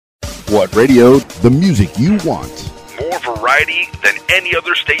What Radio? The music you want. More variety than any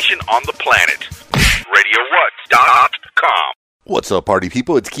other station on the planet. RadioWhat.com. What's up, party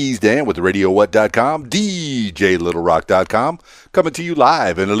people? It's Keys Dan with RadioWhat.com, DJLittleRock.com, coming to you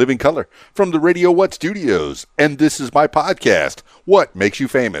live in a living color from the Radio What studios. And this is my podcast, What Makes You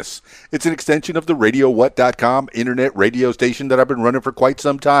Famous? It's an extension of the RadioWhat.com internet radio station that I've been running for quite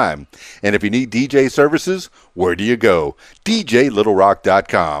some time. And if you need DJ services, where do you go?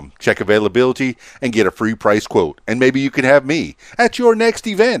 DJLittleRock.com. Check availability and get a free price quote. And maybe you can have me at your next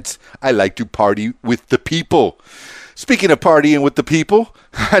event. I like to party with the people. Speaking of partying with the people,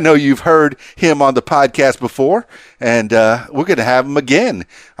 I know you've heard him on the podcast before, and we're going to have him again.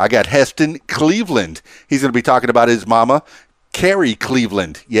 I got Heston Cleveland. He's going to be talking about his mama, Carrie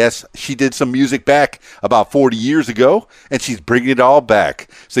Cleveland. Yes, she did some music back about 40 years ago, and she's bringing it all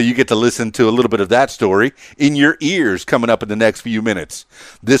back. So you get to listen to a little bit of that story in your ears coming up in the next few minutes.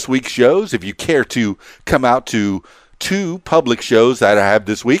 This week's shows, if you care to come out to two public shows that I have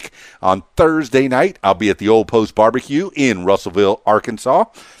this week. On Thursday night, I'll be at the Old Post Barbecue in Russellville, Arkansas.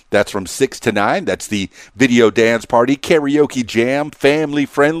 That's from 6 to 9. That's the video dance party, karaoke jam, family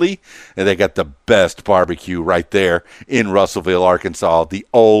friendly. And they got the best barbecue right there in Russellville, Arkansas, the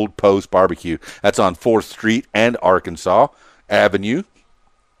Old Post Barbecue. That's on 4th Street and Arkansas Avenue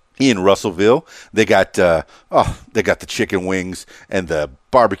in Russellville. They got the chicken wings and the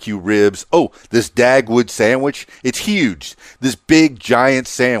barbecue ribs. Oh, this Dagwood sandwich, it's huge. This big, giant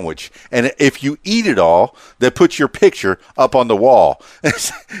sandwich. And if you eat it all, they put your picture up on the wall.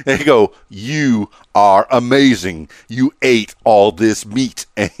 They go, you are amazing. You ate all this meat.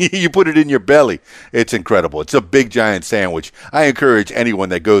 And you put it in your belly. It's incredible. It's a big, giant sandwich. I encourage anyone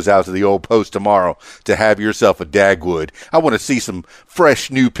that goes out to the Old Post tomorrow to have yourself a Dagwood. I want to see some fresh,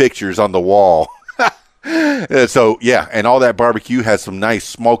 new pictures on the wall. So, yeah, and all that barbecue has some nice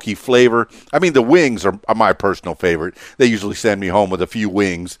smoky flavor. I mean, the wings are my personal favorite. They usually send me home with a few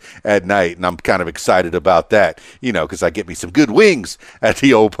wings at night, and I'm kind of excited about that, because I get me some good wings at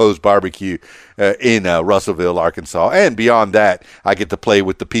the Old Post Barbecue in Russellville, Arkansas. And beyond that, I get to play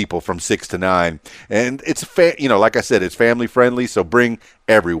with the people from 6 to 9. And it's, like I said, it's family friendly, so bring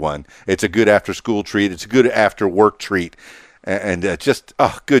everyone. It's a good after-school treat. It's a good after-work treat. And just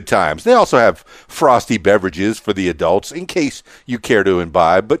good times. They also have frosty beverages for the adults in case you care to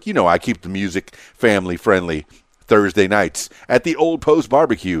imbibe. But, I keep the music family friendly Thursday nights at the Old Post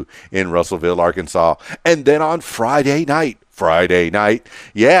Barbecue in Russellville, Arkansas. And then on Friday night,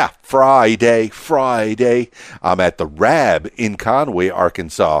 yeah, Friday, I'm at the Rab in Conway,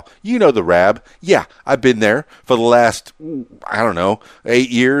 Arkansas. You know the Rab. Yeah, I've been there for the last, 8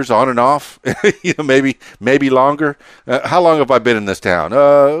 years on and off, maybe longer. How long have I been in this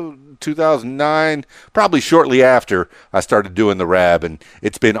town? 2009, probably shortly after I started doing the Rab, and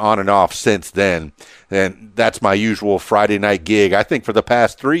it's been on and off since then. And that's my usual Friday night gig. I think for the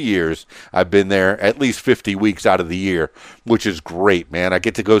past 3 years, I've been there at least 50 weeks out of the year, which is great, man. I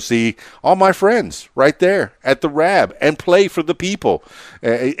get to go see all my friends right there at the Rab and play for the people.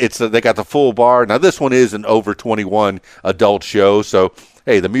 They got the full bar. Now, this one is an over 21 adult show, so,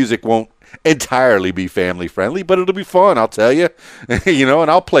 hey, the music won't entirely be family friendly, but it'll be fun, I'll tell you. And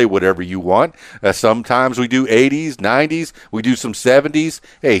I'll play whatever you want. Sometimes we do 80s, 90s, we do some 70s.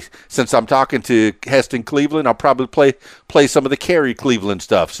 Hey, since I'm talking to Heston Cleveland, I'll probably play some of the Carrie Cleveland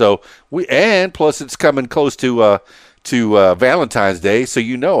stuff. So plus it's coming close to Valentine's Day, so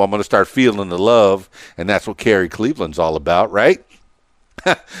I'm going to start feeling the love, and that's what Carrie Cleveland's all about, right?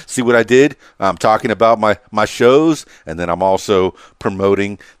 See what I did? I'm talking about my shows, and then I'm also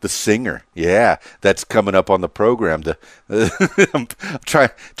promoting the singer. Yeah, that's coming up on the program. I'm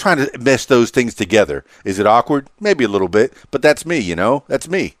trying to mesh those things together. Is it awkward? Maybe a little bit, but that's me, That's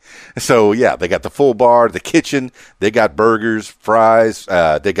me. So, yeah, they got the full bar, the kitchen. They got burgers, fries.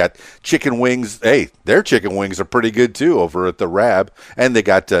 They got chicken wings. Hey, their chicken wings are pretty good, too, over at the Rab. And they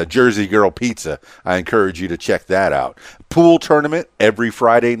got Jersey Girl Pizza. I encourage you to check that out. Pool tournament every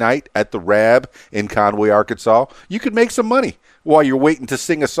Friday night at the Rab in Conway, Arkansas. You could make some money while you're waiting to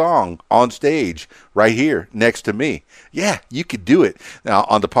sing a song on stage right here next to me. Yeah, you could do it. Now,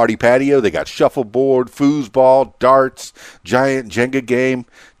 on the party patio, they got shuffleboard, foosball, darts, giant Jenga game,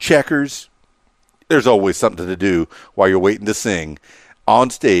 checkers. There's always something to do while you're waiting to sing.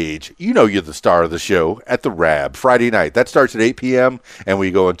 On stage, you're the star of the show at the Rab Friday night. That starts at 8 p.m. and we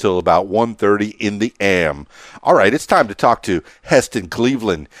go until about 1:30 in the a.m. All right, it's time to talk to Heston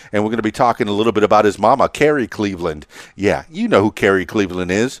Cleveland, and we're going to be talking a little bit about his mama, Carrie Cleveland. Yeah, you know who Carrie Cleveland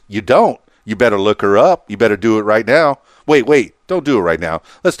is. You don't. You better look her up. You better do it right now. Wait, don't do it right now.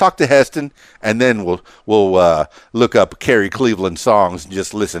 Let's talk to Heston, and then we'll look up Carrie Cleveland songs and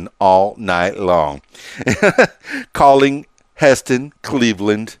just listen all night long. Calling Heston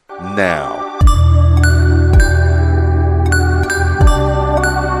Cleveland now.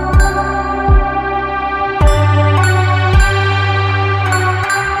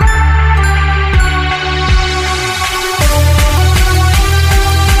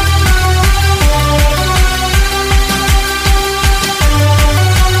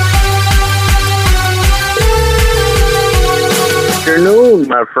 Afternoon,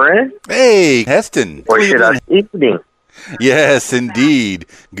 my friend. Hey, Heston. Or should I evening? Yes, indeed.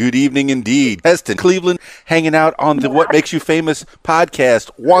 Good evening, indeed. Heston Cleveland hanging out on the What Makes You Famous podcast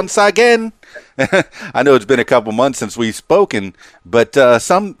once again. I know it's been a couple months since we've spoken, but a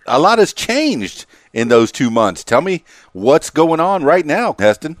lot has changed in those 2 months. Tell me what's going on right now,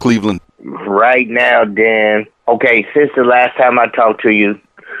 Heston Cleveland. Right now, Dan. Okay, since the last time I talked to you,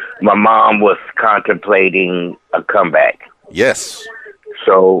 my mom was contemplating a comeback. Yes.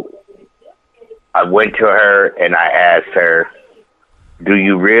 So I went to her and I asked her, do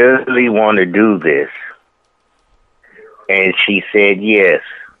you really want to do this? And she said yes.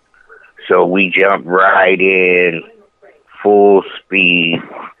 So we jumped right in, full speed.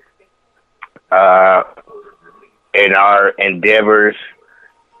 In our endeavors,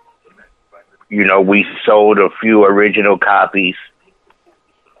 we sold a few original copies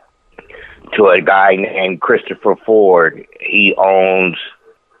to a guy named Christopher Ford. He owns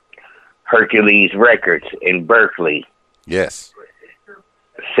Hercules Records in Berkeley. Yes.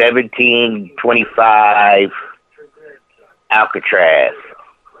 1725 Alcatraz.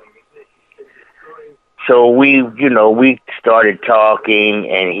 So we started talking,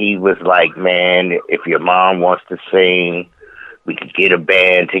 and he was like, man, if your mom wants to sing, we could get a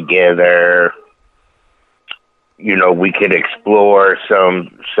band together. We could explore some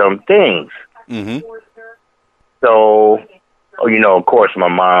things. Mm-hmm. So, of course, my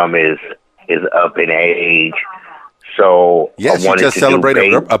mom is up in age. So yes, she just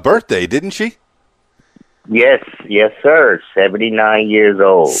celebrated a birthday, didn't she? Yes, sir. 79 years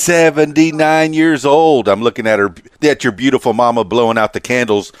old. 79 years old. I'm looking at your beautiful mama blowing out the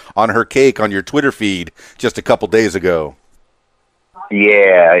candles on her cake on your Twitter feed just a couple days ago.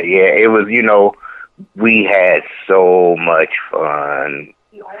 Yeah. It was, we had so much fun.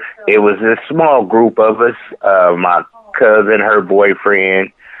 It was a small group of us, my cousin, her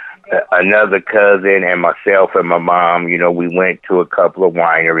boyfriend, another cousin, and myself and my mom. We went to a couple of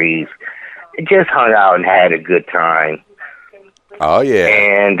wineries and just hung out and had a good time. Oh, yeah.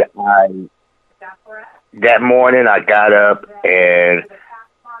 And that morning I got up and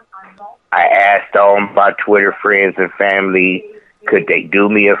I asked all my Twitter friends and family, could they do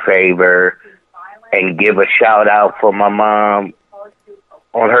me a favor and give a shout out for my mom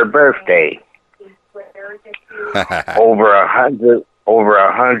on her birthday. Over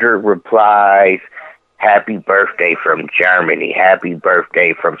 100 replies. Happy birthday from Germany. Happy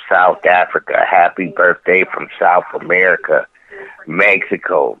birthday from South Africa. Happy birthday from South America,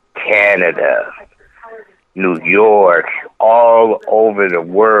 Mexico, Canada, New York, all over the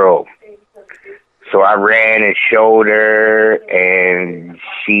world. So I ran and showed her, and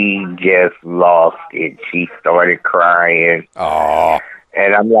she just lost it. She started crying. Aww.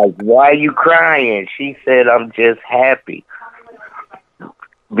 And I'm like, why are you crying? She said, I'm just happy.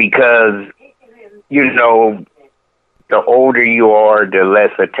 Because, the older you are, the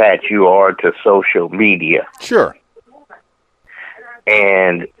less attached you are to social media. Sure.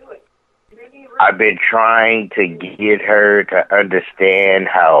 And I've been trying to get her to understand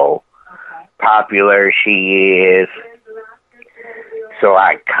how popular she is. So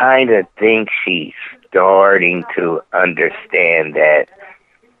I kind of think she's starting to understand that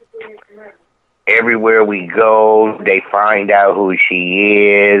everywhere we go, they find out who she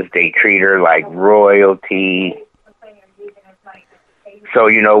is. They treat her like royalty. So,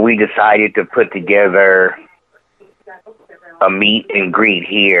 we decided to put together a meet and greet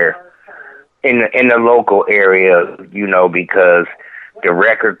here in the local area, because the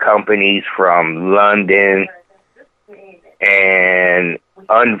record companies from London, and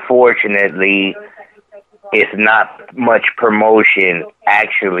unfortunately, it's not much promotion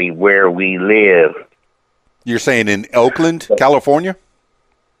actually where we live. You're saying in Oakland, California?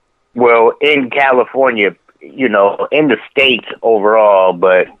 Well, in California, in the States overall,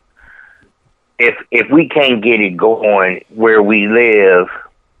 but if we can't get it going where we live,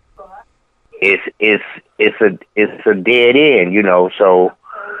 it's a dead end, So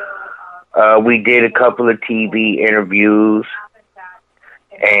we did a couple of TV interviews,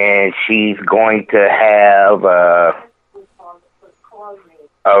 and she's going to have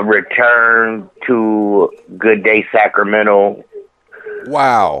a return to Good Day Sacramento.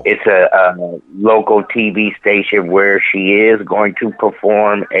 Wow. It's a local TV station where she is going to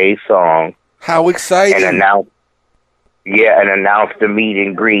perform a song How and exciting. announce the meet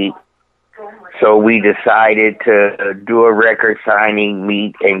and greet. So we decided to do a record signing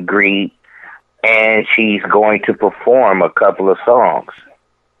meet and greet, and she's going to perform a couple of songs.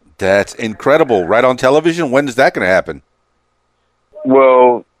 That's incredible. Right on television? When is that going to happen?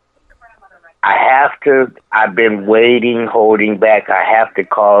 Well, I've been waiting, holding back. I have to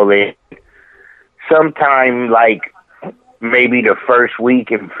call it sometime like maybe the first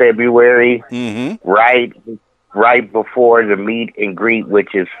week in February, Mm-hmm. right before the meet and greet,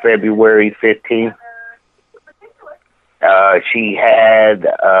 which is February 15th. She had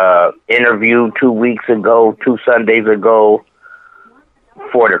interview 2 weeks ago, 2 Sundays ago,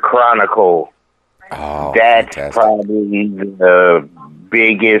 for the Chronicle. Oh, That's fantastic. probably the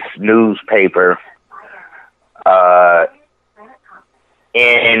biggest newspaper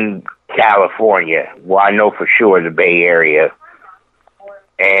in California. Well, I know for sure the Bay Area.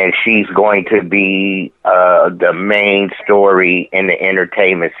 And she's going to be the main story in the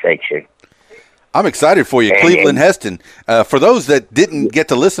entertainment section. I'm excited for you, Cleveland Heston. For those that didn't get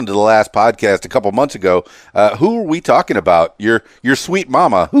to listen to the last podcast a couple months ago, who are we talking about? Your sweet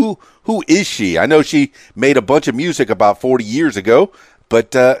mama. Who is she? I know she made a bunch of music about 40 years ago,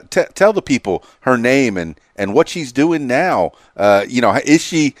 but tell the people her name and what she's doing now. Has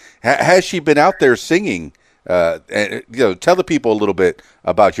she been out there singing? And tell the people a little bit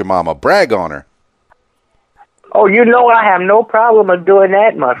about your mama. Brag on her. Oh, I have no problem of doing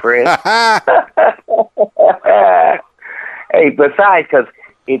that, my friend. Hey, besides, because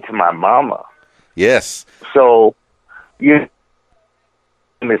it's my mama. Yes. So, Miss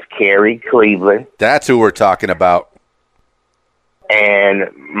Carrie Cleveland. That's who we're talking about. And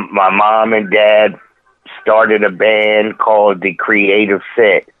my mom and dad started a band called The Creative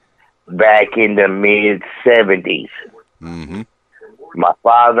Set back in the mid-'70s. Mm-hmm. My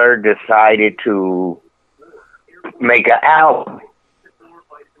father decided to make an album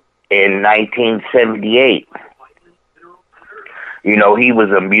in 1978. He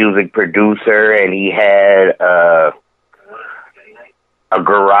was a music producer, and he had a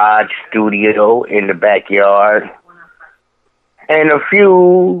garage studio in the backyard. And a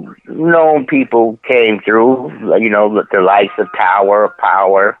few known people came through, the likes of Tower of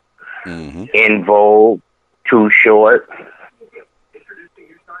Power, Mm-hmm. In Vogue, Too Short.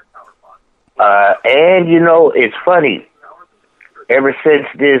 And, it's funny. Ever since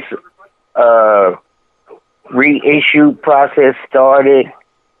this reissue process started,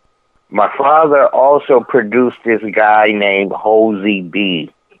 my father also produced this guy named Hosey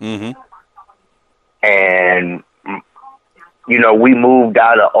B. Mm-hmm. And, we moved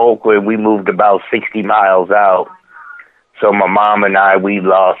out of Oakland. We moved about 60 miles out. So my mom and I, we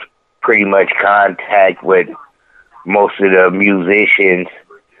lost pretty much contact with most of the musicians.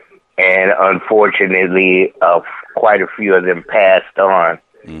 And unfortunately, quite a few of them passed on.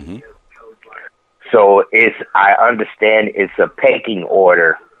 Mm-hmm. So I understand it's a pecking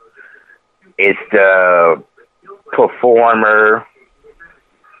order. It's the performer,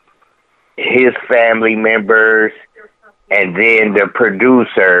 his family members, and then the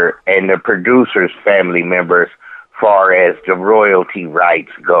producer and the producer's family members, far as the royalty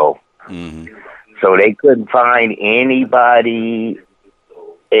rights go. Mm-hmm. So they couldn't find anybody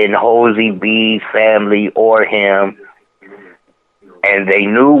in Hosey B's family or him, and they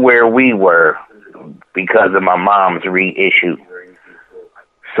knew where we were because of my mom's reissue.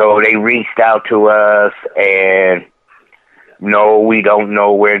 So they reached out to us, and no, we don't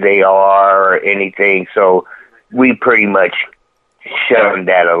know where they are or anything. So we pretty much shoved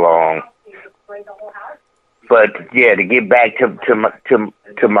that along. But yeah, to get back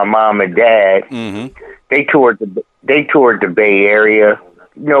to my mom and dad, Mm-hmm. they toured the Bay Area.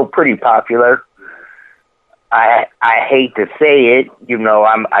 Pretty popular. I hate to say it.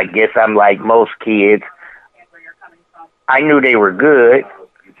 I guess I'm like most kids. I knew they were good,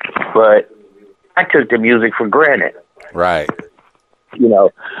 but I took the music for granted. Right.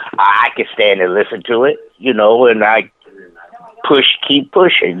 I could stand and listen to it, and I keep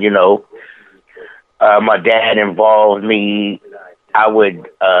pushing, My dad involved me. I would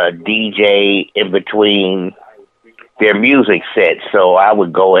DJ in between their music sets, so I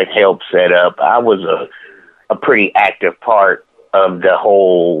would go and help set up. I was a pretty active part of the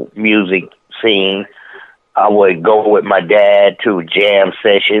whole music scene. I would go with my dad to jam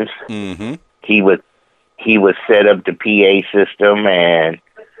sessions. Mm-hmm. He would set up the PA system and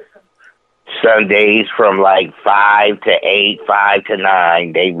Sundays from like 5 to 8, 5 to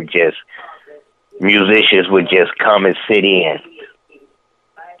 9, musicians would just come and sit in.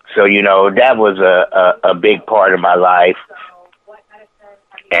 So, that was a big part of my life.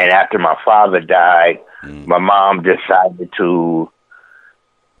 And after my father died, my mom decided to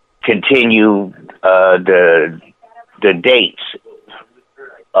continue the dates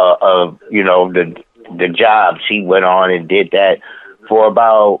of the job. She went on and did that for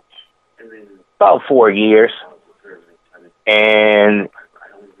about 4 years. And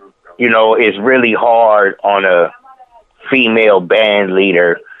it's really hard on a female band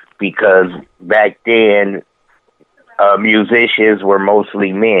leader, because back then musicians were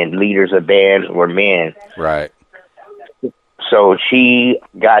mostly men. Leaders of bands were men. Right. So she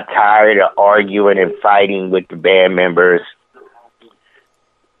got tired of arguing and fighting with the band members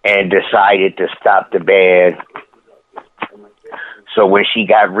and decided to stop the band. So when she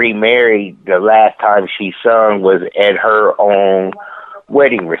got remarried, the last time she sung was at her own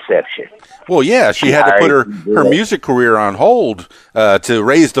wedding reception. Well, yeah, she had to put her music career on hold to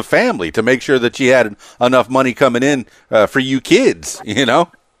raise the family, to make sure that she had enough money coming in for you kids,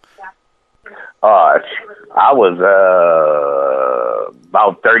 I was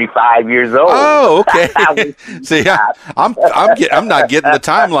about 35 years old. Oh, okay. See, I'm not getting the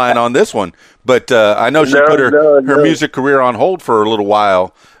timeline on this one, but I know she put her music career on hold for a little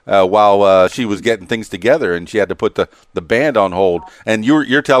while she was getting things together, and she had to put the band on hold. And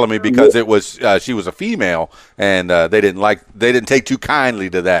you're telling me because it was she was a female, and they didn't take too kindly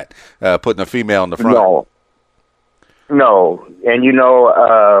to that, putting a female in the front. No, and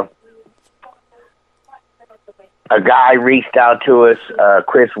a guy reached out to us,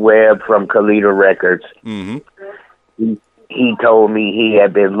 Chris Webb from Kalita Records. Mm-hmm. He told me he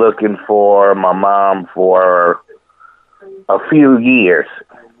had been looking for my mom for a few years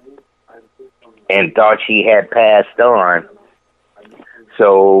and thought she had passed on.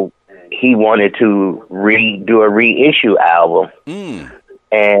 So he wanted to do a reissue album.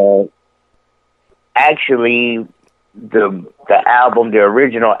 And actually, the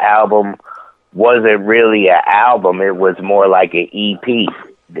original album wasn't really an album. It was more like an EP.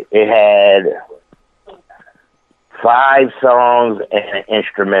 It had 5 songs and an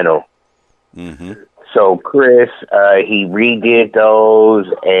instrumental. Mm-hmm. So Chris, he redid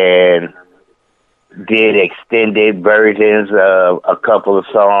those and did extended versions of a couple of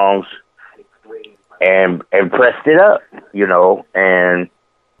songs and pressed it up, and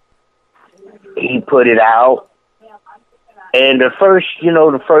he put it out. And the first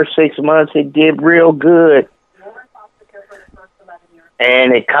 6 months, it did real good.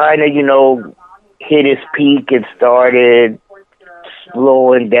 And it kind of, hit its peak and started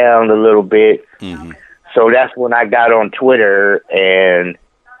slowing down a little bit. Mm-hmm. So that's when I got on Twitter and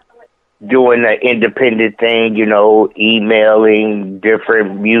doing the independent thing, emailing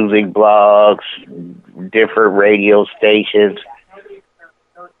different music blogs, different radio stations.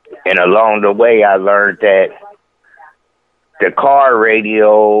 And along the way, I learned that the car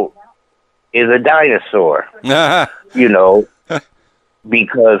radio is a dinosaur,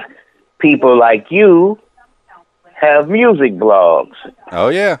 because people like you have music blogs. Oh,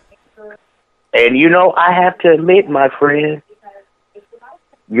 yeah. And, I have to admit, my friend,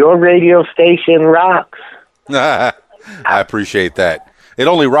 your radio station rocks. I appreciate that. It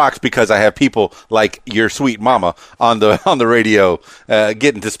only rocks because I have people like your sweet mama on the radio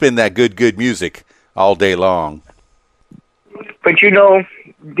getting to spin that good music all day long. But,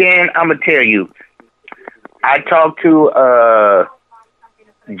 Dan, I'm going to tell you, I talked to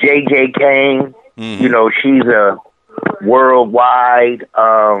J.J. Kane. Mm-hmm. She's a worldwide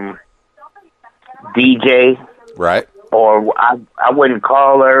DJ. Right. Or I wouldn't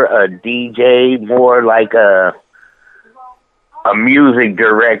call her a DJ, more like a music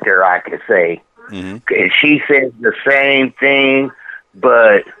director, I could say. Mm-hmm. And she says the same thing,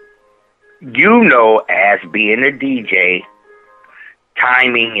 but as being a DJ,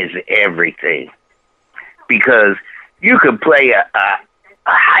 timing is everything. Because you could play a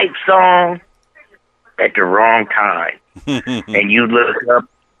hype song at the wrong time. And you look up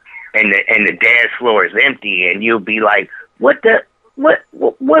and the dance floor is empty, and you'll be like, what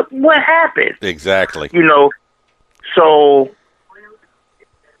happened? Exactly. So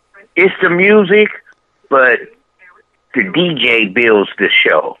it's the music, but the DJ builds the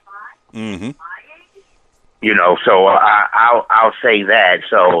show. Mm-hmm. So I'll say that.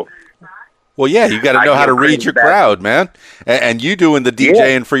 So Well, yeah, you got to know how to read your crowd, man. And you doing the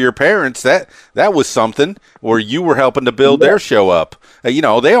DJing for your parents, that was something where you were helping to build their show up. You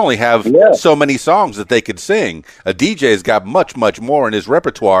know, they only have so many songs that they could sing. A DJ's got much, much more in his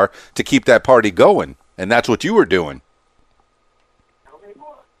repertoire to keep that party going, and that's what you were doing.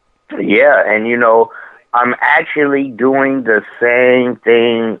 Yeah, and, you know, I'm actually doing the same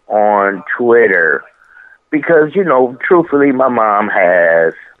thing on Twitter because, you know, truthfully, my mom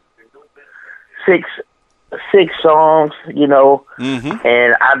has six songs, you know,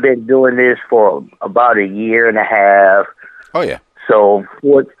 and I've been doing this for about a year and a half. Oh, yeah. So,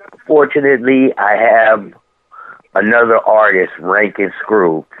 fortunately, I have another artist, Rankin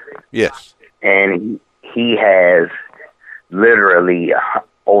Screw. Yes. And he has literally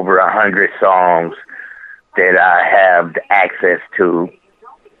over 100 songs that I have access to.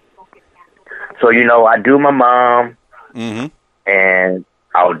 So, you know, I do my mom, and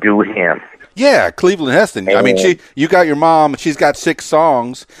I'll do him. Yeah, Cleveland Heston. I mean, you got your mom. She's got 6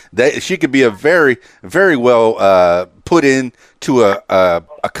 songs. That she could be a very, very well put into a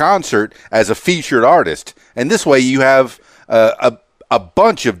concert as a featured artist. And this way, you have a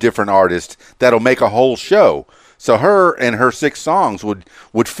bunch of different artists that'll make a whole show. So her and her 6 songs would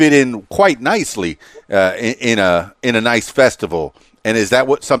fit in quite nicely in a nice festival. And is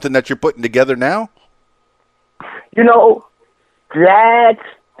that something that you're putting together now? You know, that's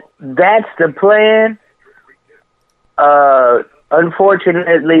the plan.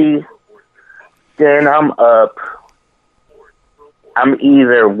 Unfortunately, then I'm up. I'm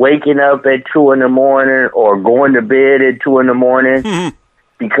either waking up at 2 a.m. or going to bed at 2 a.m.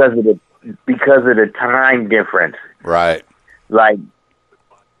 because of the time difference. Right. Like,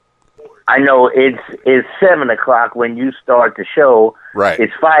 I know it's 7 o'clock when you start the show. Right.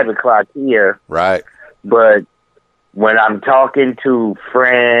 It's 5 o'clock here. Right. But when I'm talking to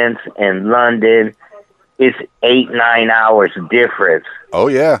friends in London, it's 8-9 hours difference. Oh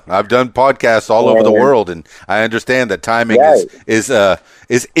yeah, I've done podcasts all over the world, and I understand that timing is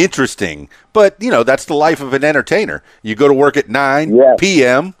interesting. But you know, that's the life of an entertainer. You go to work at 9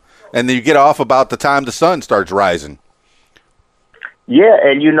 p.m. and then you get off about the time the sun starts rising. Yeah,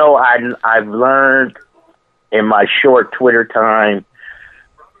 and you know, I've learned in my short Twitter time,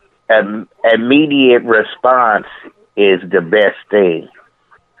 immediate response is the best thing.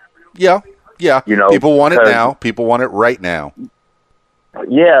 Yeah. You know, people want it now. People want it right now.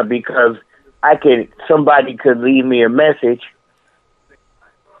 Yeah, because somebody could leave me a message,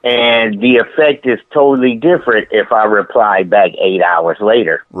 and the effect is totally different if I reply back 8 hours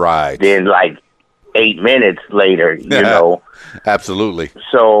later. Right. Then like 8 minutes later, you know. Absolutely.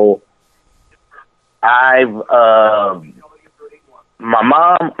 So my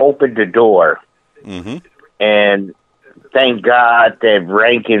mom opened the door, and thank God that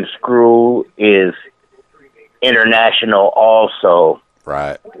Rankin Screw is international also.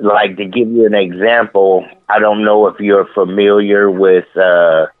 Right. Like, to give you an example, I don't know if you're familiar with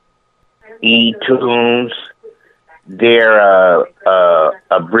E-Tunes. They're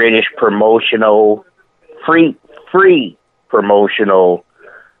a British promotional, free promotional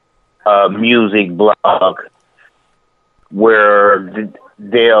music blog where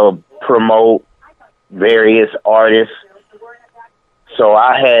they'll promote various artists. So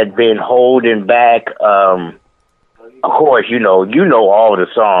I had been holding back, of course, you know all the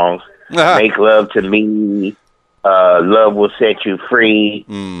songs. Make Love to Me, Love Will Set You Free.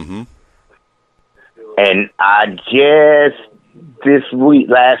 And I just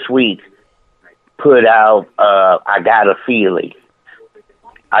last week, put out I Got a Feeling.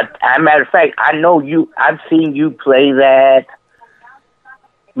 Matter of fact, I've seen you play that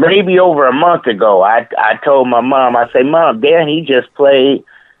maybe over a month ago. I told my mom, I say, Mom, Dan, he just played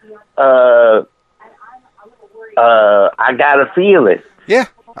I Got a Feeling. Yeah,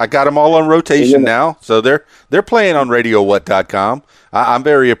 I got them all on rotation now, so they're playing on RadioWhat.com. I'm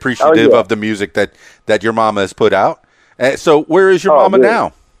very appreciative of the music that your mama has put out. So where is your mama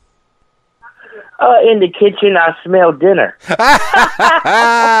now? In the kitchen, I smell dinner.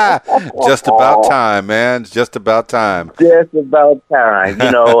 Just about time, man. Just about time. Just about time.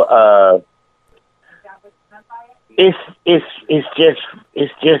 You know, it's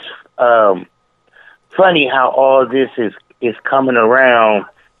just funny how all this is coming around.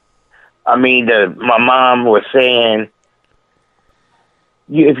 I mean, my mom was saying,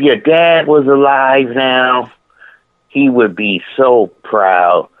 if your dad was alive now, he would be so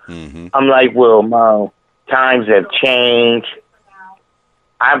proud. I'm like, well, Mom, times have changed.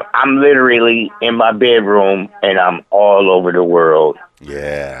 I'm literally in my bedroom, and I'm all over the world.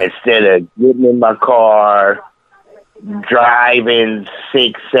 Yeah. Instead of getting in my car, driving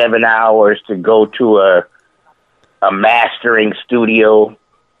 6-7 hours to go to a mastering studio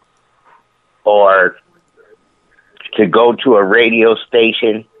or to go to a radio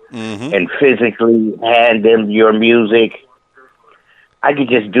station and physically hand them your music. I could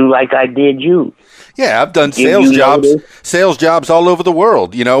just do like I did you. Yeah, I've done sales jobs all over the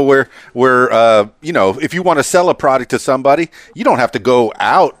world, where if you want to sell a product to somebody, you don't have to go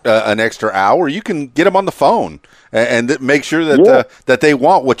out an extra hour. You can get them on the phone and make sure that that they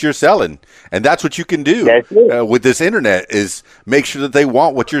want what you're selling. And that's what you can do with this internet, is make sure that they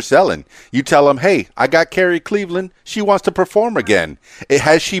want what you're selling. You tell them, hey, I got Carrie Cleveland. She wants to perform again.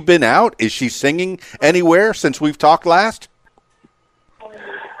 Has she been out? Is she singing anywhere since we've talked last?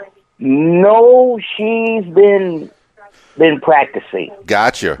 No, she's been practicing.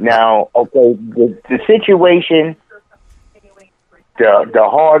 Gotcha. Now, okay, the situation, the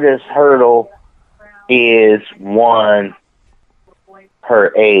hardest hurdle is, one,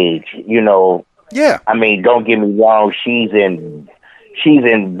 her age. Yeah. I mean, don't get me wrong, she's in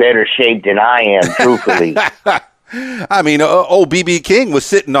better shape than I am, truthfully. I mean, old B.B. King was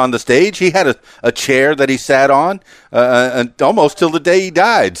sitting on the stage. He had a chair that he sat on almost till the day he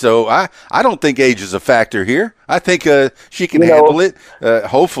died. So I don't think age is a factor here. I think she can handle it,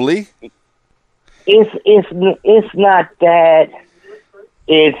 hopefully. It's not that.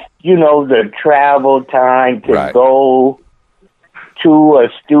 It's, the travel time to go to a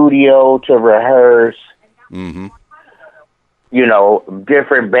studio to rehearse. Mm-hmm.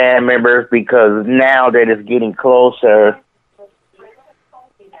 Different band members, because now that it's getting closer,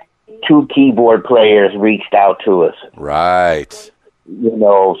 2 keyboard players reached out to us. Right.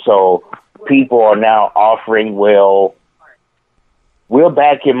 So people are now offering, we'll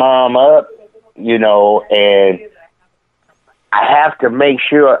back your mom up, and I have to make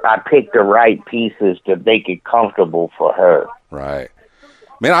sure I pick the right pieces to make it comfortable for her. Right.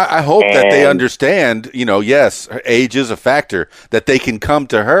 Man, I hope that they understand, yes, age is a factor, that they can come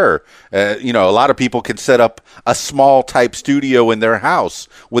to her. A lot of people can set up a small type studio in their house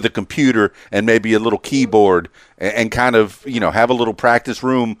with a computer and maybe a little keyboard and kind of, have a little practice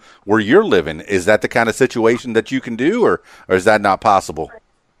room where you're living. Is that the kind of situation that you can do, or is that not possible?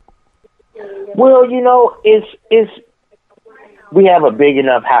 Well, it's we have a big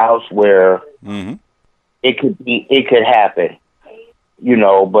enough house where it could happen.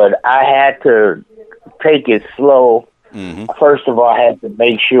 But I had to take it slow. Mm-hmm. First of all, I had to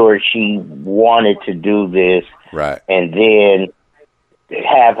make sure she wanted to do this. Right. And then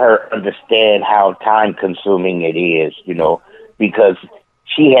have her understand how time-consuming it is, because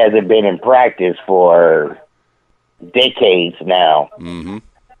she hasn't been in practice for decades now. Mm-hmm.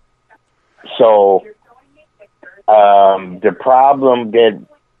 So the problem that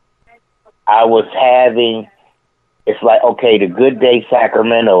I was having, it's like, okay, the Good Day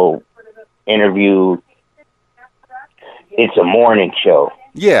Sacramento interview, it's a morning show.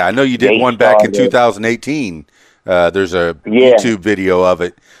 Yeah, I know you did one back in 2018. There's a YouTube video of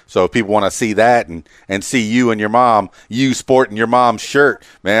it. So if people want to see that and see you and your mom, you sporting your mom's shirt,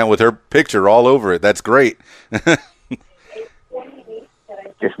 man, with her picture all over it. That's great.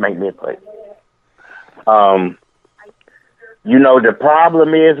 Just make me a plate. The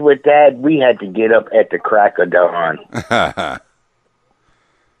problem is with that, we had to get up at the crack of dawn.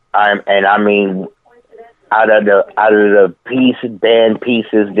 I mean, out of the band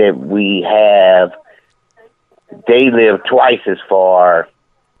pieces that we have, they live twice as far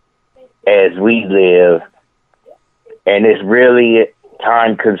as we live, and it's really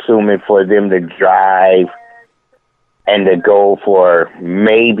time consuming for them to drive and to go for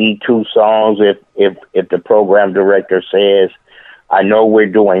maybe 2 songs if the program director says. I know we're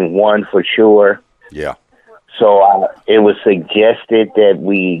doing 1 for sure. Yeah. So it was suggested that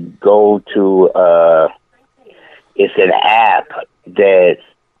we go to it's an app that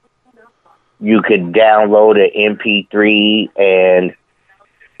you could download an MP3 and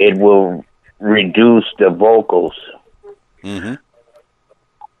it will reduce the vocals. Mm-hmm.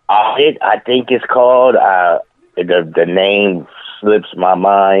 I think it's called, the name slips my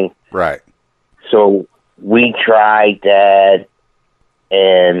mind. Right. So we tried that,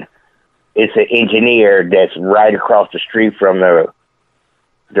 and it's an engineer that's right across the street from the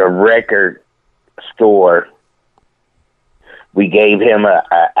record store. We gave him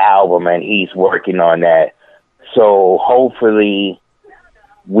a album, and he's working on that. So hopefully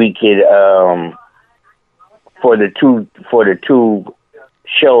we could, for the two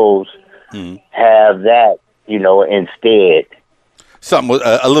shows, have that, instead. Something with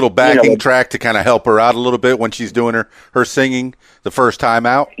a little backing track to kind of help her out a little bit when she's doing her singing the first time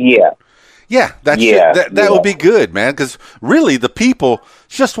out. Yeah. Yeah, that would be good, man, because really the people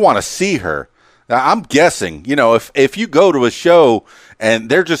just want to see her. I'm guessing, if you go to a show and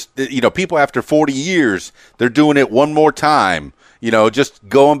they're just, people after 40 years, they're doing it one more time, just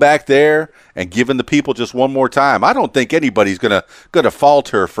going back there and giving the people just one more time. I don't think anybody's gonna fault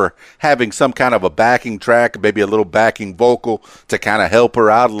her for having some kind of a backing track, maybe a little backing vocal to kind of help her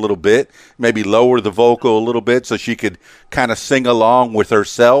out a little bit, maybe lower the vocal a little bit so she could kind of sing along with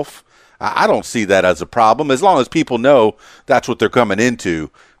herself. I don't see that as a problem as long as people know that's what they're coming into.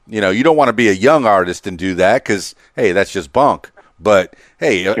 You don't want to be a young artist and do that because, hey, that's just bunk. But,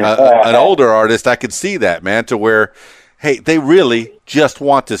 hey, an older artist, I could see that, man, to where, hey, they really just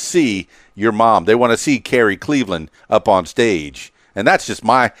want to see your mom. They want to see Carrie Cleveland up on stage. And that's just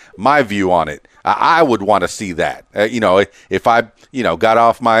my view on it. I would want to see that. If I, got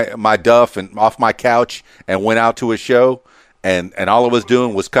off my duff and off my couch and went out to a show and all I was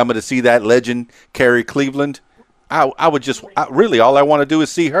doing was coming to see that legend, Carrie Cleveland, I would just really all I want to do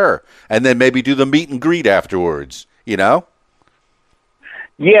is see her and then maybe do the meet and greet afterwards, Yeah,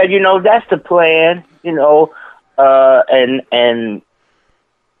 that's the plan, and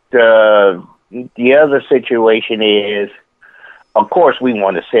the other situation is, of course, we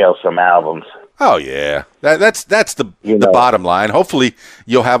want to sell some albums. Oh yeah, that's the bottom line. Hopefully,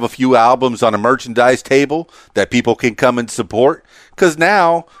 you'll have a few albums on a merchandise table that people can come and support. Because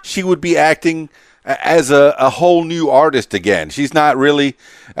now she would be acting as a whole new artist again. She's not really.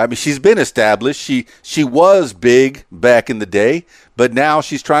 I mean, she's been established. She was big back in the day, but now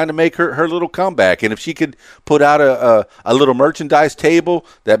she's trying to make her little comeback. And if she could put out a little merchandise table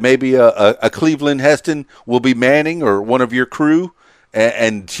that maybe a Cleveland Heston will be manning or one of your crew,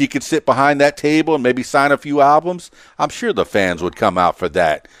 and she could sit behind that table and maybe sign a few albums, I'm sure the fans would come out for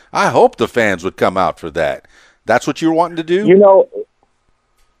that. I hope the fans would come out for that. That's what you're wanting to do?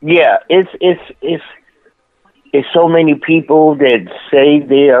 Yeah, it's so many people that say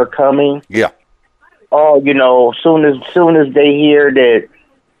they are coming. Yeah. Oh, soon as they hear that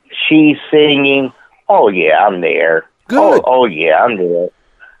she's singing, oh yeah, I'm there. Good. Oh yeah, I'm there.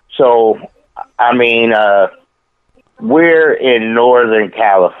 So, I mean, we're in Northern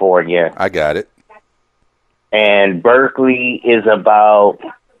California. I got it. And Berkeley is about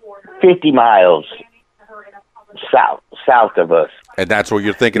 50 miles south of us. And that's where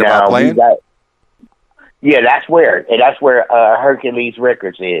you're thinking about playing? That's where Hercules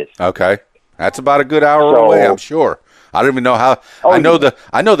Records is. Okay. That's about a good hour away, I'm sure. I don't even know how. I know the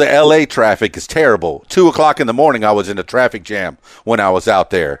LA traffic is terrible. 2:00 in the morning, I was in a traffic jam when I was out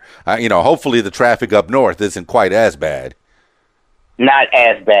there. Hopefully the traffic up north isn't quite as bad. Not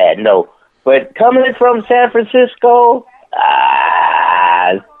as bad, no. But coming from San Francisco,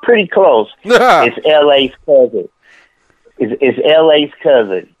 pretty close. It's LA's cousin. It's LA's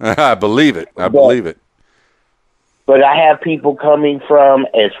cousin. I believe it. I believe it. But I have people coming from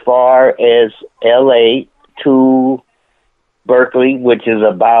as far as LA to Berkeley, which is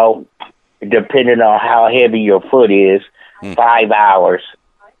about, depending on how heavy your foot is, 5 hours.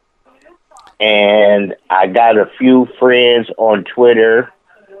 And I got a few friends on Twitter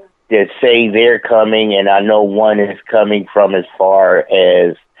that say they're coming, and I know one is coming from as far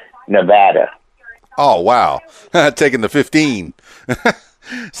as Nevada. Oh, wow. Taking the 15.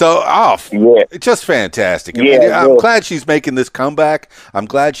 So, just fantastic. I'm glad she's making this comeback. I'm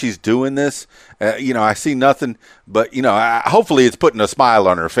glad she's doing this. I see nothing but, hopefully it's putting a smile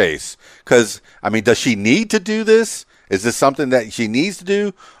on her face. Because, does she need to do this? Is this something that she needs to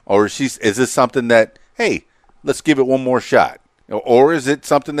do? Or is this something that, hey, let's give it one more shot? Or is it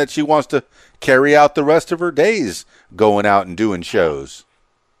something that she wants to carry out the rest of her days going out and doing shows?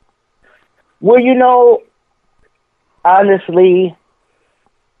 Well, honestly,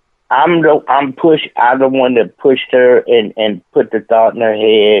 I'm the one that pushed her and put the thought in her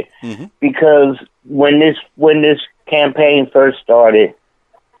head, because when this campaign first started,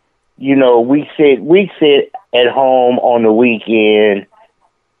 we sit at home on the weekend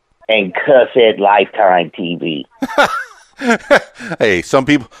and cuss at Lifetime TV. Hey, some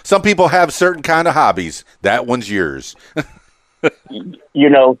people have certain kind of hobbies. That one's yours.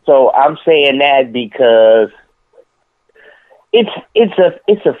 So I'm saying that because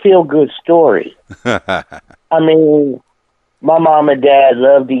it's a feel good story. I mean, my mom and dad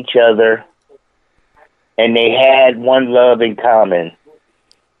loved each other, and they had one love in common: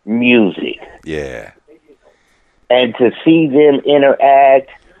 music. Yeah. And to see them interact,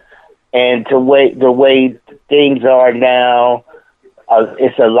 and the way things are now,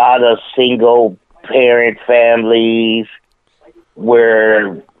 it's a lot of single parent families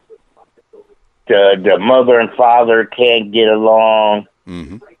where the mother and father can't get along.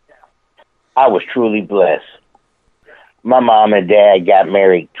 I was truly blessed. My mom and dad got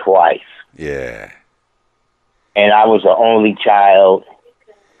married twice. Yeah. And I was the only child.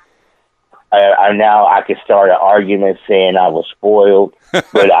 Now I could start an argument saying I was spoiled,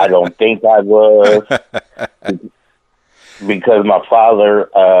 but I don't think I was. Because my father,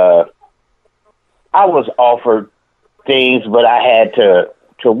 I was offered things, but I had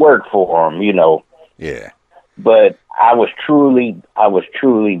to work for them, you know. Yeah. But I was truly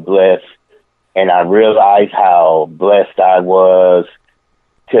blessed, and I realized how blessed I was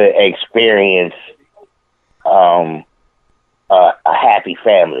to experience a happy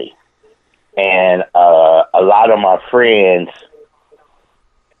family. And a lot of my friends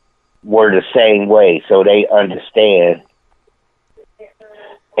were the same way, so they understand.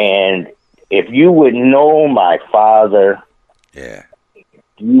 And if you would know my father, Yeah.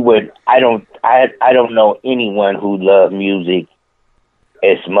 you would. I don't know anyone who loved music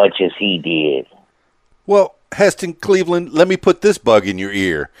as much as he did. Well, Heston, Cleveland, let me put this bug in your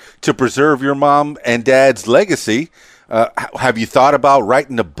ear. To preserve your mom and dad's legacy, have you thought about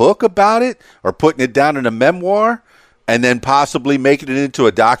writing a book about it or putting it down in a memoir and then possibly making it into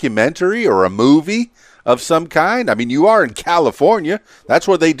a documentary or a movie of some kind? I mean, you are in California. That's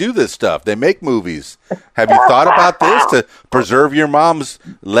where they do this stuff. They make movies. Have you thought about this to preserve your mom's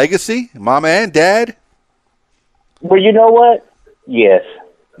legacy, mama and dad? Well, you know what? Yes.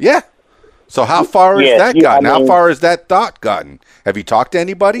 Yeah. So how far has that yeah, gotten? I mean, How far has that thought gotten? Have you talked to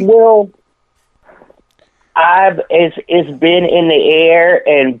anybody? Well, it's been in the air,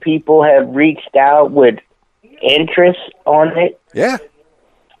 and people have reached out with interest on it. Yeah.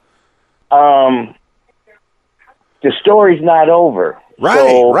 The story's not over. Right,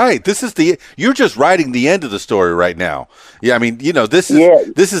 So, right. You're just writing the end of the story right now. Yeah, I mean, this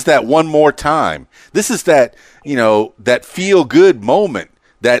is that one more time. This is that, that feel good moment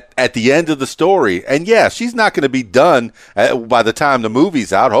that at the end of the story. And yeah, she's not going to be done by the time the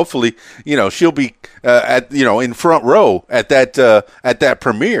movie's out. Hopefully, she'll be in front row at that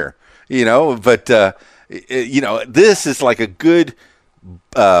premiere, but this is like a good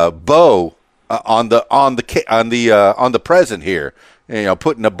bow on the present here,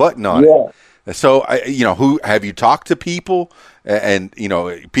 putting a button on it. So who have you talked to people and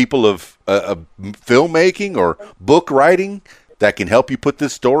people of filmmaking or book writing that can help you put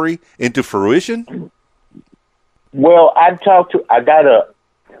this story into fruition? Well, I got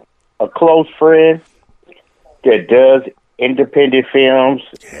a close friend that does independent films.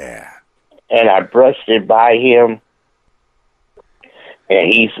 Yeah. And I brushed it by him.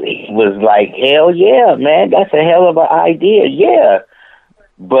 And he was like, hell yeah, man, that's a hell of an idea. Yeah.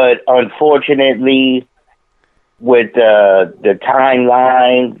 But unfortunately, with the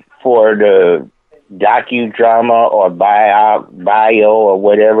timeline for the docudrama or bio or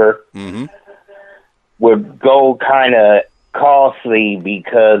whatever, would go kind of costly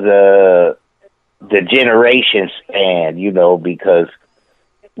because the generation span, because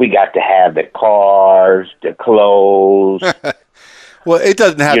we got to have the cars, the clothes. Well, it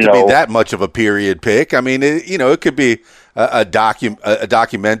doesn't have to be that much of a period pick. I mean, it could be a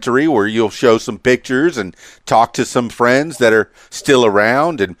documentary where you'll show some pictures and talk to some friends that are still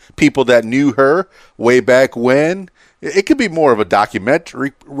around and people that knew her way back when. It could be more of a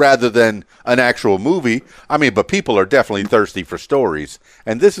documentary rather than an actual movie. I mean, but people are definitely thirsty for stories,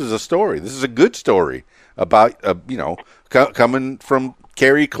 and this is a story. This is a good story about coming from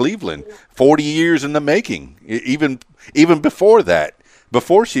Carrie Cleveland, 40 years in the making. Even before that,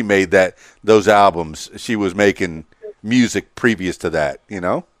 before she made those albums, she was making music previous to that.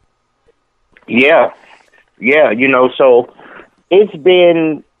 Yeah. So it's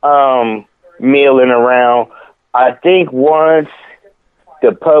been milling around. I think once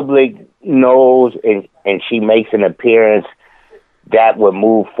the public knows and she makes an appearance, that would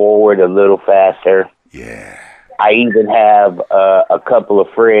move forward a little faster. Yeah. I even have a couple of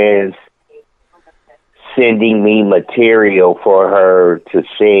friends sending me material for her to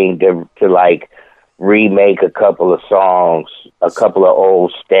sing, to like remake a couple of songs, a couple of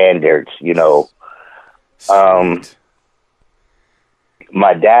old standards, Sweet.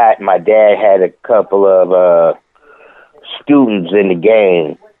 My dad had a couple of students in the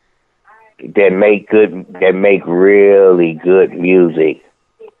game that make really good music.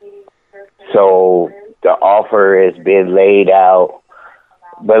 So the offer has been laid out,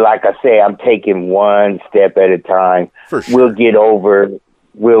 but like I say, I'm taking one step at a time. For sure.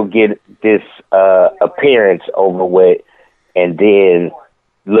 We'll get this appearance over with, and then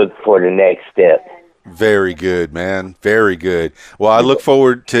look for the next step. Very good, man. Very good. Well, I look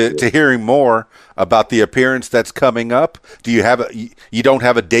forward to hearing more about the appearance that's coming up. Do you have you don't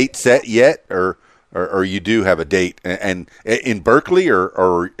have a date set yet, or you do have a date, and in Berkeley,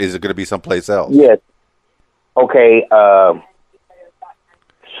 or is it going to be someplace else? Yes. Okay.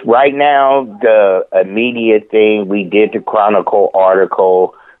 Right now, the immediate thing, we did the Chronicle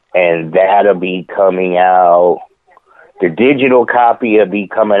article, and that'll be coming out. The digital copy will be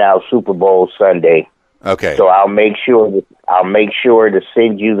coming out Super Bowl Sunday. Okay. So I'll make sure to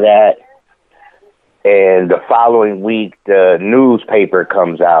send you that. And the following week, the newspaper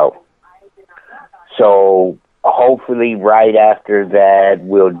comes out. So hopefully, right after that,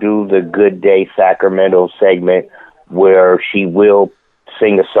 we'll do the Good Day Sacramento segment where she will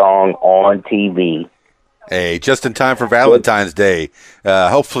sing a song on TV. Hey, just in time for Valentine's Day.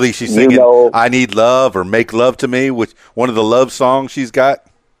 Hopefully she's singing I Need Love or Make Love to Me, which one of the love songs she's got.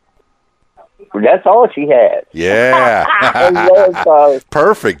 That's all she has. Yeah.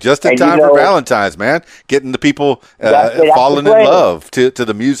 Perfect. Just in time for Valentine's, man. Getting the people falling in love to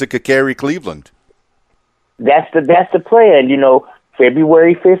the music of Carrie Cleveland. That's the plan.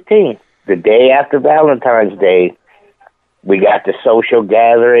 February 15th, the day after Valentine's Day, we got the social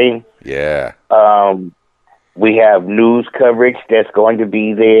gathering. Yeah. We have news coverage that's going to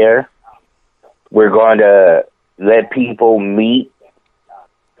be there. We're going to let people meet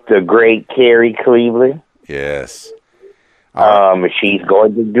the great Carrie Cleveland. Yes. She's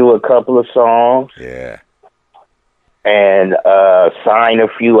going to do a couple of songs. Yeah. And sign a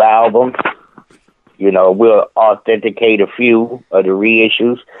few albums. We'll authenticate a few of the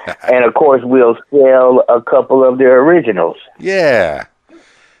reissues. And, of course, we'll sell a couple of the originals. Yeah.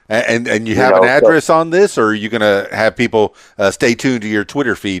 And you have an address on this, or are you going to have people stay tuned to your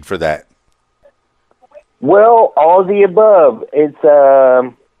Twitter feed for that? Well, all the above. It's,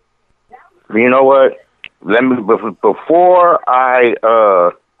 you know what? Let me, before I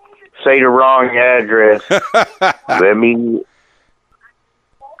say the wrong address, let me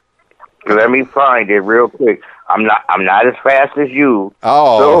find it real quick. I'm not as fast as you.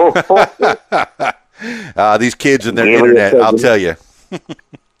 Oh. So. These kids and their internet, I'll tell you.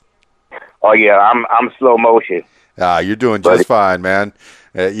 Oh yeah, I'm slow motion. You're doing just fine, man.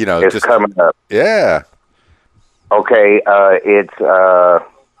 It's just coming up. Yeah. Okay, it's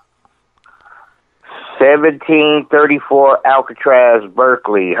 1734 Alcatraz,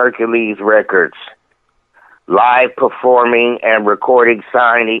 Berkeley, Hercules Records. Live performing and record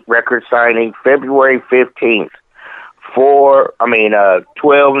signing February 15th,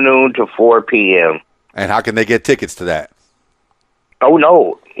 12 noon to 4 p.m. And how can they get tickets to that? Oh,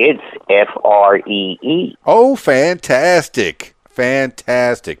 no, it's FREE. Oh, fantastic.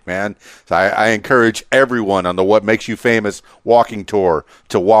 Fantastic, man. So I encourage everyone on the What Makes You Famous walking tour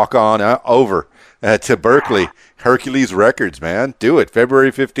to walk on over to Berkeley, Hercules Records, man. Do it,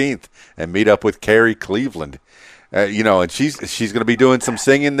 February 15th, and meet up with Carrie Cleveland. And she's going to be doing some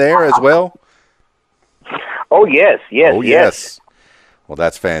singing there as well. Oh, yes. Well,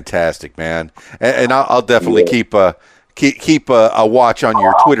 that's fantastic, man. And I'll definitely keep a watch on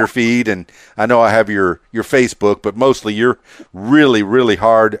your Twitter feed, and I know I have your Facebook, but mostly you're really, really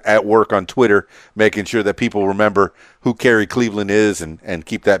hard at work on Twitter, making sure that people remember who Carrie Cleveland is and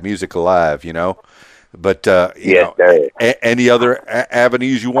keep that music alive, But, any other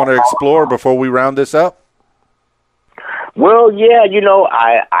avenues you want to explore before we round this up? Well, yeah,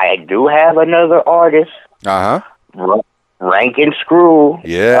 I do have another artist. Uh-huh. Rankin Screw.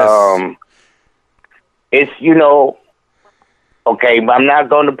 Yes. It's, okay, I'm not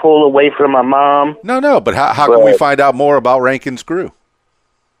going to pull away from my mom. No, but how can we find out more about Rankin Screw?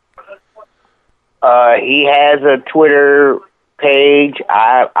 He has a Twitter page.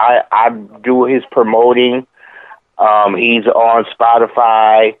 I do his promoting. He's on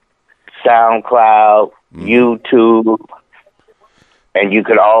Spotify, SoundCloud, YouTube, and you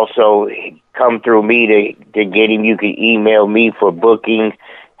could also come through me to get him. You can email me for booking.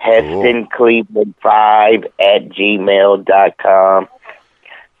 Heston Cleveland 5@gmail.com.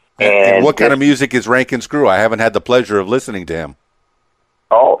 And what kind of music is Rankin Screw? I haven't had the pleasure of listening to him.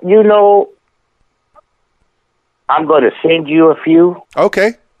 Oh, I'm going to send you a few.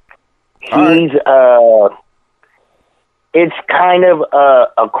 Okay. He's it's kind of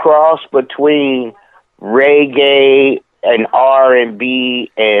a cross between reggae and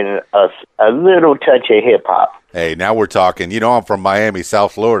R&B and a little touch of hip hop. Hey, now we're talking. I'm from Miami,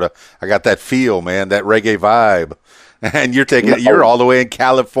 South Florida. I got that feel, man, that reggae vibe. And you're all the way in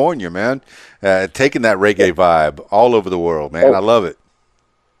California, man, taking that reggae vibe all over the world, man. I love it.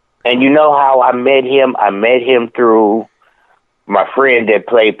 And you know how I met him? I met him through my friend that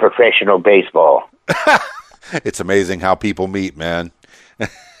played professional baseball. It's amazing how people meet, man.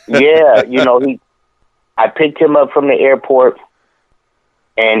 Yeah, I picked him up from the airport,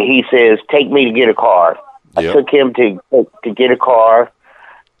 and he says, "Take me to get a car." I Yep. took him to get a car,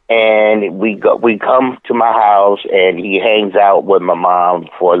 and we come to my house, and he hangs out with my mom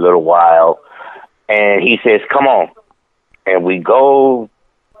for a little while, and he says, "Come on," and we go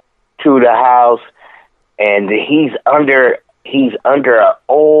to the house, and he's under an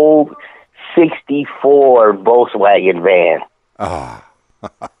old '64 Volkswagen van. Oh.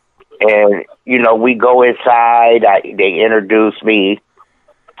 And, we go inside. They introduce me.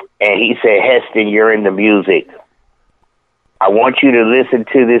 And he said, "Heston, you're in the music. I want you to listen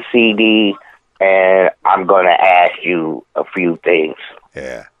to this CD, and I'm going to ask you a few things."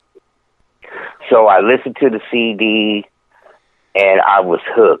 Yeah. So I listened to the CD, and I was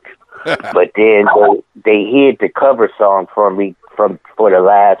hooked. But then they hid the cover song for me for the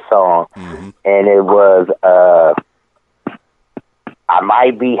last song. Mm-hmm. And it was... I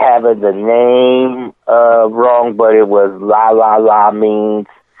might be having the name wrong, but it was La La La means,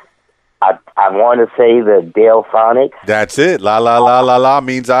 I want to say the Delphonics. That's it. La la la la la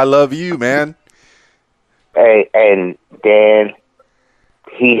means I love you, man. Hey, and then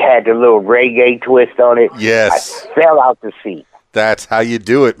he had the little reggae twist on it. Yes. I fell out the seat. That's how you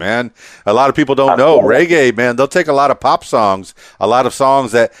do it, man. A lot of people don't know reggae, man. They'll take a lot of pop songs, a lot of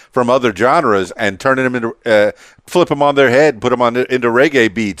songs that from other genres, and turn them into, flip them on their head, put them into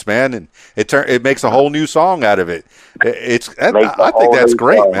reggae beats, man, and it makes a whole new song out of it. I think that's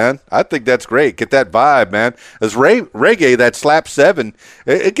great, man. I think that's great. Get that vibe, man. As reggae, that slap 7,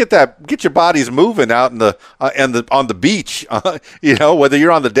 get your bodies moving out on the beach. Whether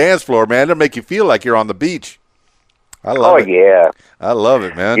you're on the dance floor, man, it'll make you feel like you're on the beach. I love it. Yeah. I love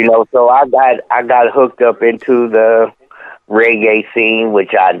it, man. So I got hooked up into the reggae scene,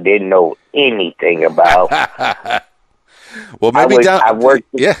 which I didn't know anything about. Well, maybe I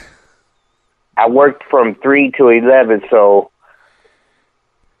worked from 3 to 11, so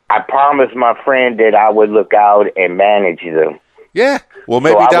I promised my friend that I would look out and manage them. Yeah. Well,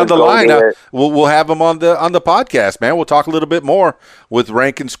 maybe down the line, we'll have them on the podcast, man. We'll talk a little bit more with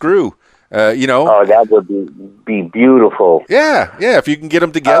Rank and Screw. Oh, that would be beautiful. Yeah. If you can get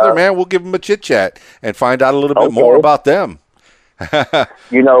them together, man, we'll give them a chit chat and find out a little bit more about them. Because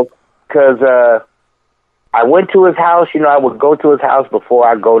I went to his house. I would go to his house before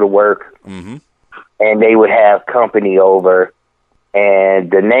I go to work, mm-hmm. and they would have company over. And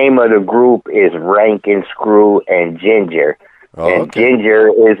the name of the group is Rank and Screw and Ginger. Oh, and okay. Ginger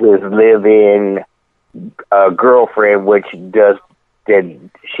is his live-in girlfriend, which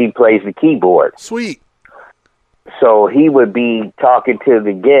she plays the keyboard. Sweet. So he would be talking to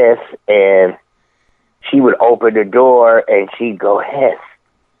the guests, and she would open the door, and she'd go, "Hess,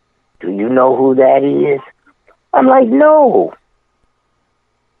 do you know who that is?" I'm like, "No."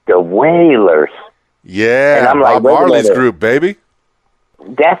 The Wailers. Yeah, and I'm Bob Marley's group, baby.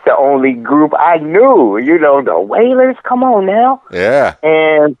 That's the only group I knew. The Wailers, come on now. Yeah.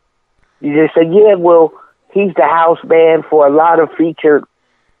 And you just say, "Yeah, well, he's the house band for a lot of featured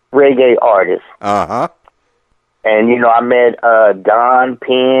reggae artists." Uh-huh. And, I met Don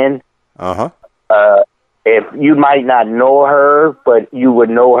Penn. Uh-huh. If you might not know her, but you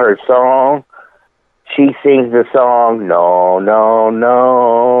would know her song. She sings the song, "No, No,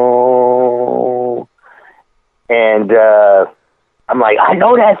 No." And I'm like, I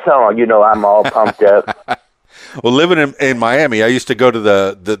know that song. I'm all pumped up. Well, living in Miami, I used to go to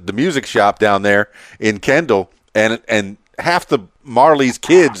the music shop down there in Kendall, and half the Marley's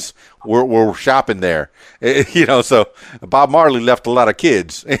kids were shopping there. So Bob Marley left a lot of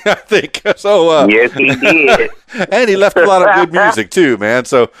kids, I think. So yes, he did. And he left a lot of good music too, man.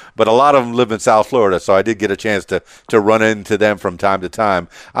 So, but a lot of them live in South Florida, so I did get a chance to run into them from time to time.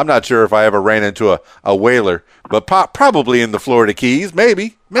 I'm not sure if I ever ran into a Wailer, but probably in the Florida Keys,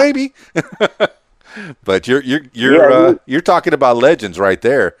 maybe. But you're talking about legends right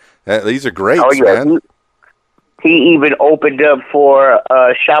there. These are greats, man. He even opened up for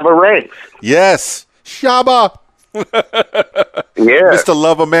Shabba Ranks. Yes, Shabba. Yeah, Mr.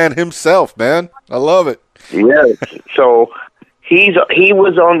 Lover Man himself, man. I love it. Yeah. So he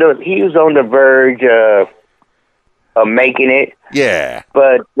was on the verge of making it. Yeah.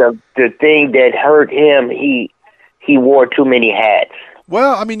 But the thing that hurt him, he wore too many hats.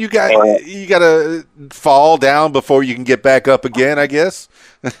 Well, I mean, you got to fall down before you can get back up again, I guess.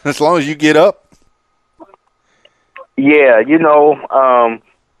 As long as you get up. Yeah,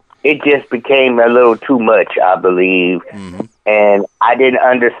 it just became a little too much, I believe. Mm-hmm. And I didn't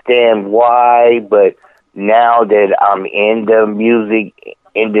understand why, but now that I'm in the music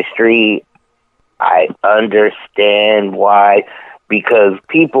industry, I understand why, because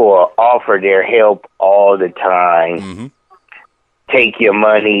people will offer their help all the time, Mm-hmm. take your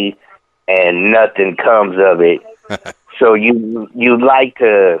money, and nothing comes of it. So you like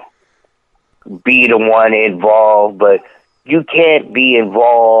to be the one involved, but you can't be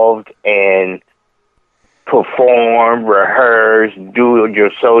involved and perform, rehearse, do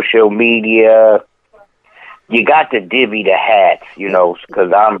your social media. You got to divvy the hats,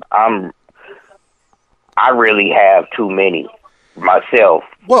 because I really have too many myself.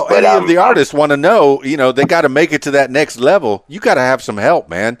 Well, any of the artists want to know, they got to make it to that next level. You got to have some help,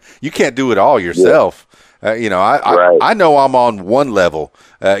 man. You can't do it all yourself. Right. I know I'm on one level,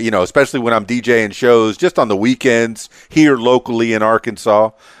 especially when I'm DJing shows just on the weekends here locally in Arkansas.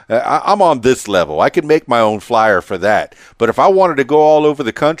 I'm on this level. I can make my own flyer for that. But if I wanted to go all over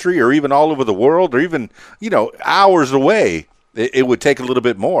the country or even all over the world or even, hours away, it would take a little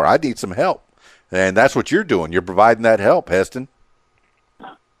bit more. I need some help. And that's what you're doing. You're providing that help, Heston.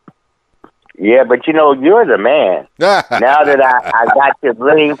 Yeah, but you're the man. Now that I got your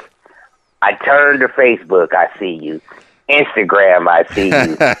link, I turn to Facebook, I see you. Instagram, I see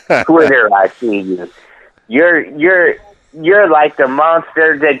you. Twitter, I see you. You're like the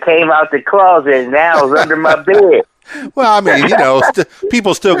monster that came out the closet and now is under my bed. Well, I mean,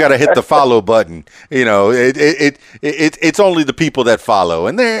 people still got to hit the follow button. It's only the people that follow,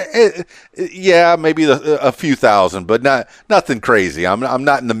 and maybe a few thousand, but nothing crazy. I'm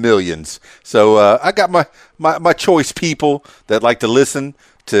not in the millions. So I got my choice people that like to listen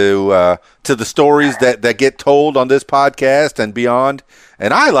to the stories that get told on this podcast and beyond.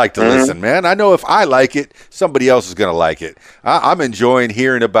 And I like to listen, man. I know if I like it, somebody else is going to like it. I'm enjoying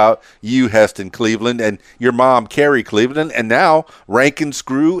hearing about you, Heston Cleveland, and your mom, Carrie Cleveland, and now Rankin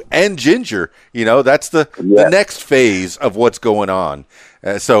Screw and Ginger. That's the next phase of what's going on.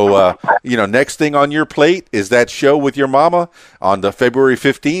 So next thing on your plate is that show with your mama on the February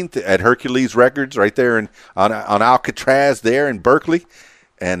 15th at Hercules Records right there on Alcatraz there in Berkeley.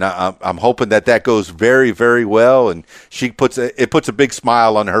 And I'm hoping that goes very, very well. And it puts a big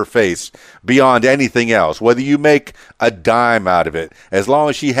smile on her face beyond anything else, whether you make a dime out of it, as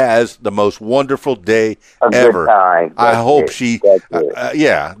long as she has the most wonderful day ever. I hope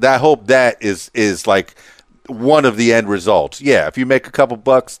I hope that is like one of the end results. Yeah, if you make a couple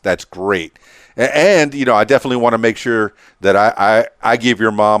bucks, that's great. And, I definitely want to make sure that I give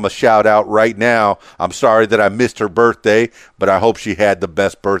your mom a shout out right now. I'm sorry that I missed her birthday, but I hope she had the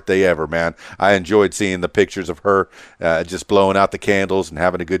best birthday ever, man. I enjoyed seeing the pictures of her just blowing out the candles and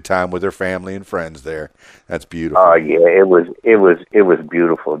having a good time with her family and friends there. That's beautiful. Oh yeah, it was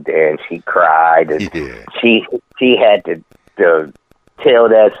beautiful, Dan. She cried and she had to tell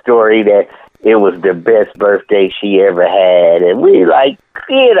that story that it was the best birthday she ever had, and we like,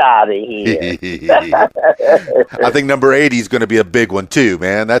 get out of here. I think number 80 is going to be a big one too,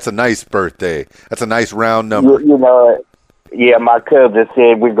 man. That's a nice birthday. That's a nice round number. Yeah, my cousin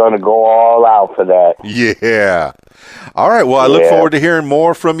said we're going to go all out for that. Yeah. All right. Well, I look forward to hearing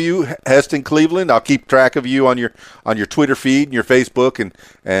more from you, Heston Cleveland. I'll keep track of you on your Twitter feed and your Facebook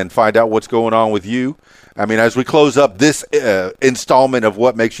and find out what's going on with you. I mean, as we close up this installment of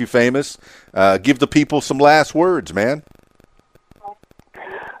What Makes You Famous, give the people some last words, man.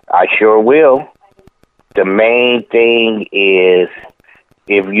 I sure will. The main thing is,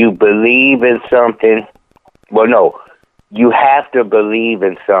 if you believe in something, you have to believe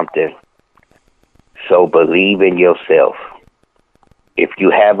in something. So believe in yourself. If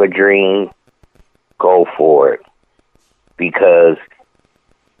you have a dream, go for it. Because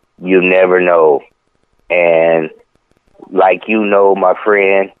you never know. And like my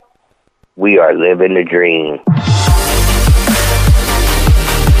friend, we are living the dream.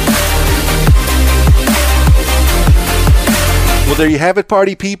 Well, there you have it,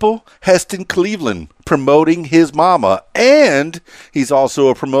 party people. Heston Cleveland promoting his mama, and he's also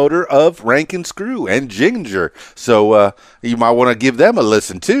a promoter of Rankin Screw and Ginger. So you might want to give them a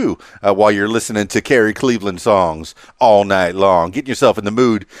listen too while you're listening to Carrie Cleveland songs all night long. Getting yourself in the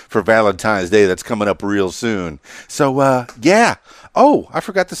mood for Valentine's Day that's coming up real soon. So yeah. Oh, I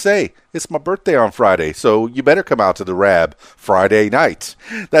forgot to say, it's my birthday on Friday, so you better come out to the Rab Friday night.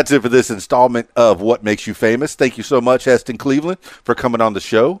 That's it for this installment of What Makes You Famous. Thank you so much, Heston Cleveland, for coming on the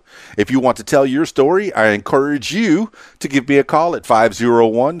show. If you want to tell your story, I encourage you to give me a call at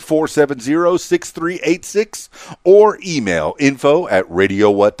 501-470-6386 or email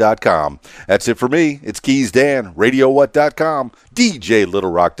info@radiowhat.com. That's it for me. It's Keys Dan, radiowhat.com,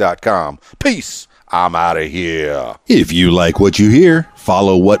 djlittlerock.com. Peace. I'm out of here. If you like what you hear,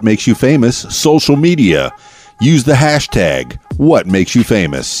 follow What Makes You Famous social media. Use the hashtag What Makes You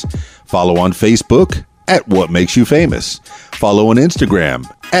Famous. Follow on Facebook at What Makes You Famous. Follow on Instagram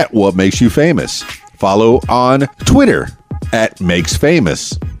at What Makes You Famous. Follow on Twitter at Makes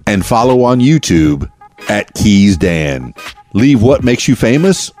Famous. And follow on YouTube at Keys Dan. Leave What Makes You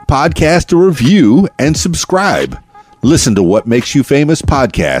Famous podcast a review and subscribe. Listen to What Makes You Famous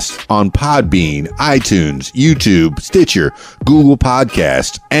podcast on Podbean, iTunes, YouTube, Stitcher, Google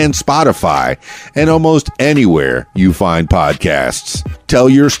Podcasts, and Spotify, and almost anywhere you find podcasts. Tell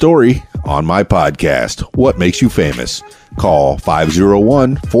your story on my podcast, What Makes You Famous. Call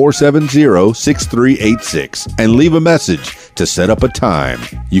 501-470-6386 and leave a message to set up a time.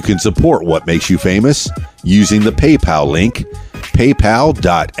 You can support What Makes You Famous using the PayPal link,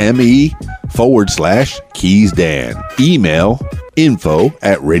 paypal.me/KeysDan. Email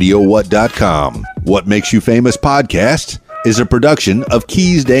info@radiowhat.com. What Makes You Famous podcast is a production of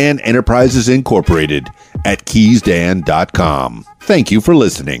Keys Dan Enterprises Incorporated at keysdan.com. Thank you for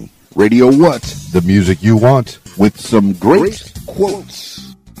listening. Radio What? The music you want with some great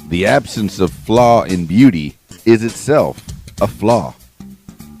quotes. The absence of flaw in beauty is itself a flaw.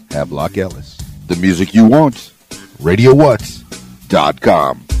 Havelock Ellis. The music you want.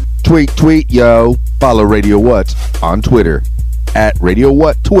 RadioWhat.com. Tweet, yo. Follow Radio What on Twitter at Radio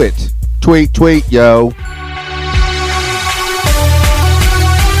What Twit. Tweet, yo.